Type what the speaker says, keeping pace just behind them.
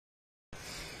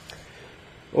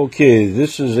Okay,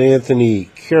 this is Anthony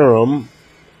Karam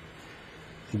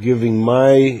giving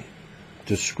my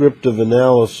descriptive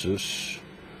analysis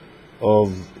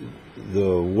of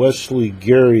the Wesley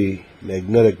Gary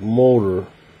magnetic motor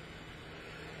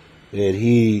that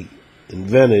he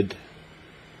invented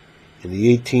in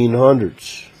the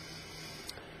 1800s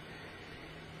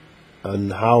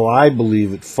and how I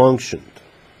believe it functioned.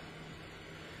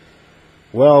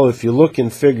 Well, if you look in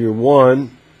figure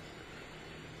 1,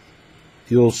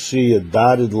 you'll see a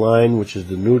dotted line, which is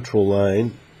the neutral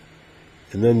line,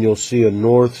 and then you'll see a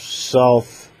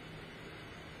north-south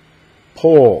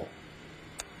pole.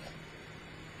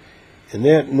 And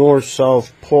that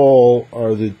north-south pole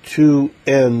are the two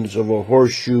ends of a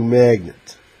horseshoe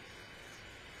magnet.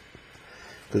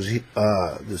 Because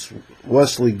this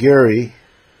Wesley Gary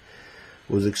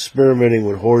was experimenting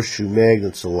with horseshoe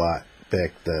magnets a lot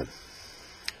back then.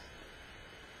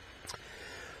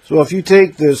 So if you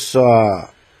take this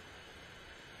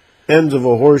ends of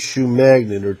a horseshoe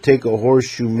magnet, or take a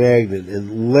horseshoe magnet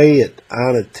and lay it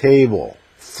on a table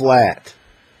flat,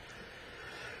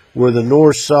 where the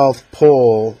north-south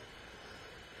pole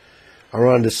are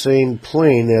on the same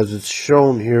plane as it's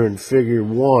shown here in figure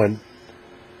 1,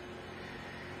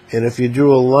 and if you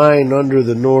drew a line under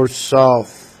the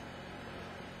north-south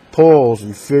poles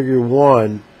in figure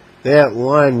 1, that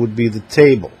line would be the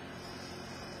table.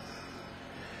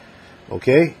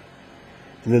 Okay?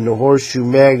 And then the horseshoe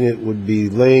magnet would be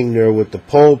laying there with the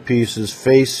pole pieces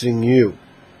facing you.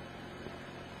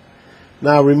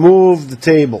 Now remove the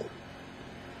table.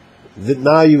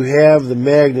 Now you have the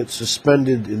magnet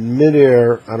suspended in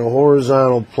midair on a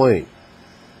horizontal plane.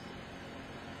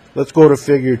 Let's go to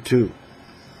figure 2.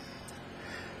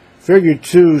 Figure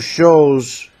 2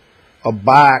 shows a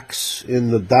box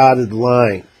in the dotted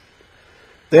line.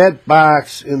 That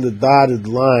box in the dotted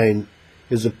line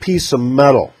is a piece of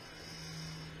metal.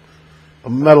 A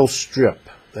metal strip.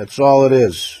 That's all it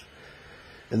is.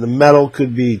 And the metal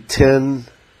could be tin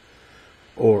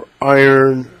or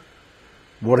iron,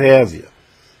 what have you,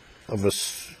 of a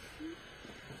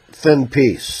thin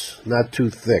piece, not too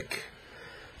thick.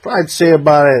 I'd say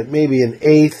about maybe an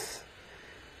 1/8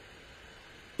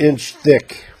 inch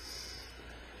thick.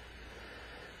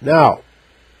 Now,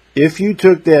 if you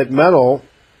took that metal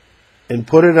and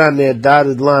put it on that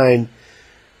dotted line,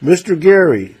 Mr.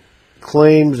 Gary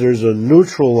claims there's a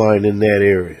neutral line in that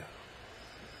area.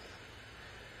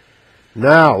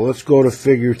 Now, let's go to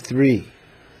figure 3.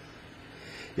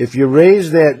 If you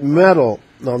raise that metal,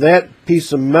 now that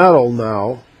piece of metal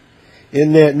now,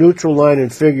 in that neutral line in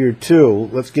figure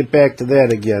 2, let's get back to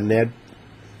that again.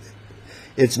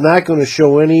 It's not going to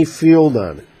show any field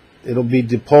on it. It'll be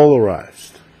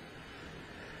depolarized.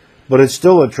 But it's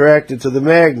still attracted to the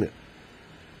magnet.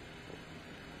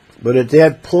 But at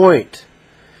that point,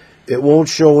 it won't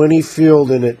show any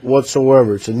field in it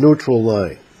whatsoever. It's a neutral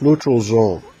line, neutral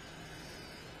zone.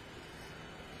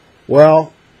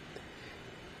 Well,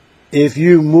 if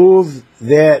you move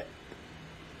that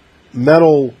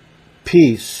metal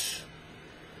piece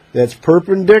that's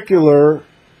perpendicular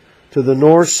to the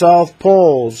north-south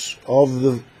poles of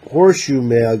the horseshoe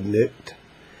magnet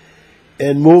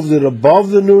and moved it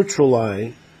above the neutral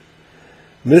line,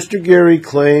 Mr. Gary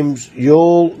claims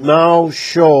you'll now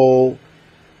show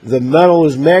the metal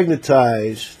is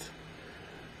magnetized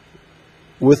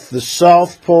with the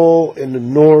south pole and the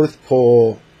north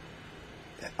pole,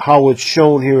 how it's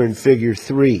shown here in figure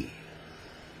 3,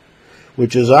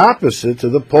 which is opposite to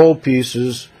the pole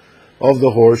pieces of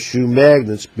the horseshoe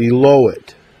magnets below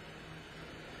it.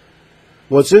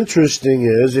 What's interesting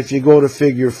is if you go to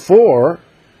figure 4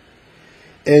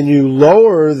 and you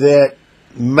lower that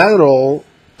metal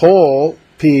pole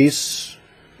piece,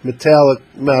 metallic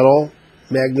metal,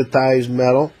 magnetized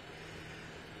metal,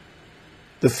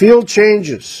 the field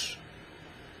changes.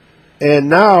 And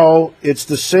now it's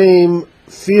the same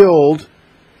field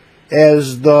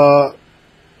as the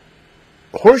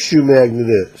horseshoe magnet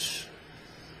is.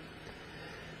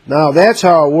 Now that's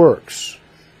how it works.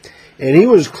 And he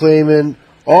was claiming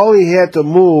all he had to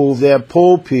move, that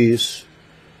pole piece,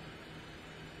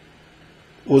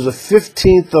 was a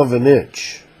 1/15 of an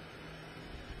inch.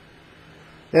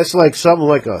 That's like something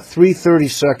like a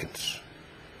 3/32.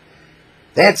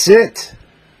 That's it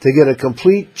to get a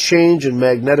complete change in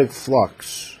magnetic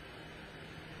flux.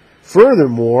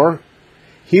 Furthermore,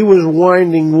 he was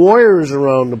winding wires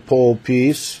around the pole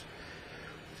piece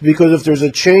because if there's a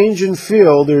change in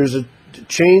field,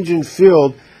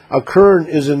 a current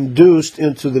is induced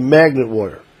into the magnet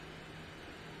wire.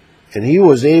 And he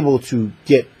was able to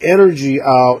get energy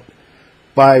out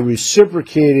by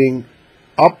reciprocating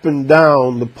up and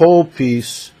down the pole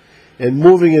piece and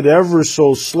moving it ever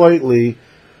so slightly,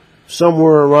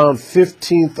 somewhere around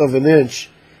 1/15 of an inch,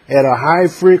 at a high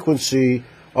frequency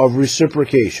of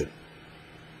reciprocation.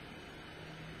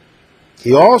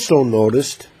 He also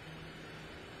noticed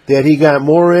that he got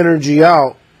more energy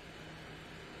out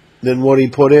than what he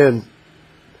put in,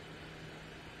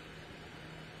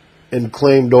 and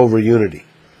claimed over unity.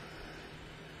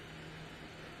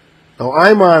 Now,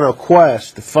 I'm on a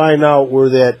quest to find out where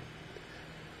that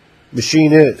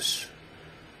machine is.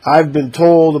 I've been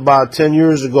told about 10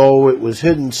 years ago it was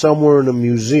hidden somewhere in a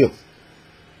museum.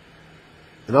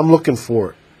 And I'm looking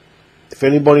for it. If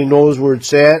anybody knows where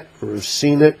it's at or has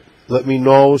seen it, let me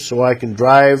know so I can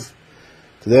drive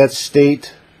to that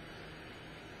state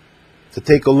to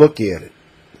take a look at it.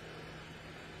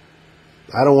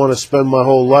 I don't want to spend my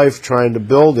whole life trying to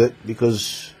build it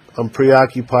because I'm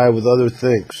preoccupied with other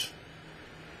things.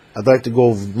 I'd like to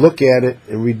go look at it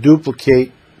and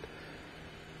reduplicate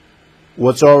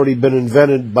what's already been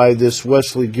invented by this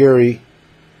Wesley Gary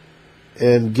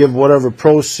and give whatever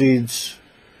proceeds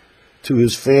to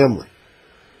his family.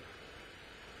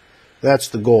 That's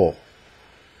the goal.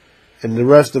 And the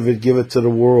rest of it, give it to the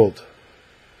world.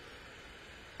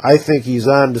 I think he's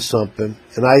on to something,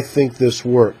 and I think this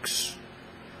works.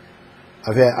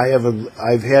 I've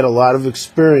had a lot of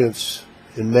experience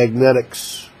in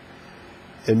magnetics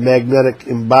and magnetic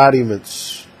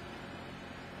embodiments.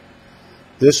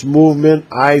 This movement,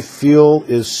 I feel,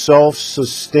 is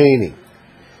self-sustaining,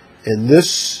 and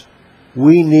this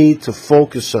we need to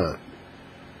focus on.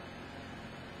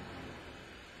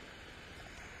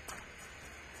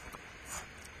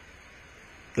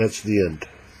 That's the end.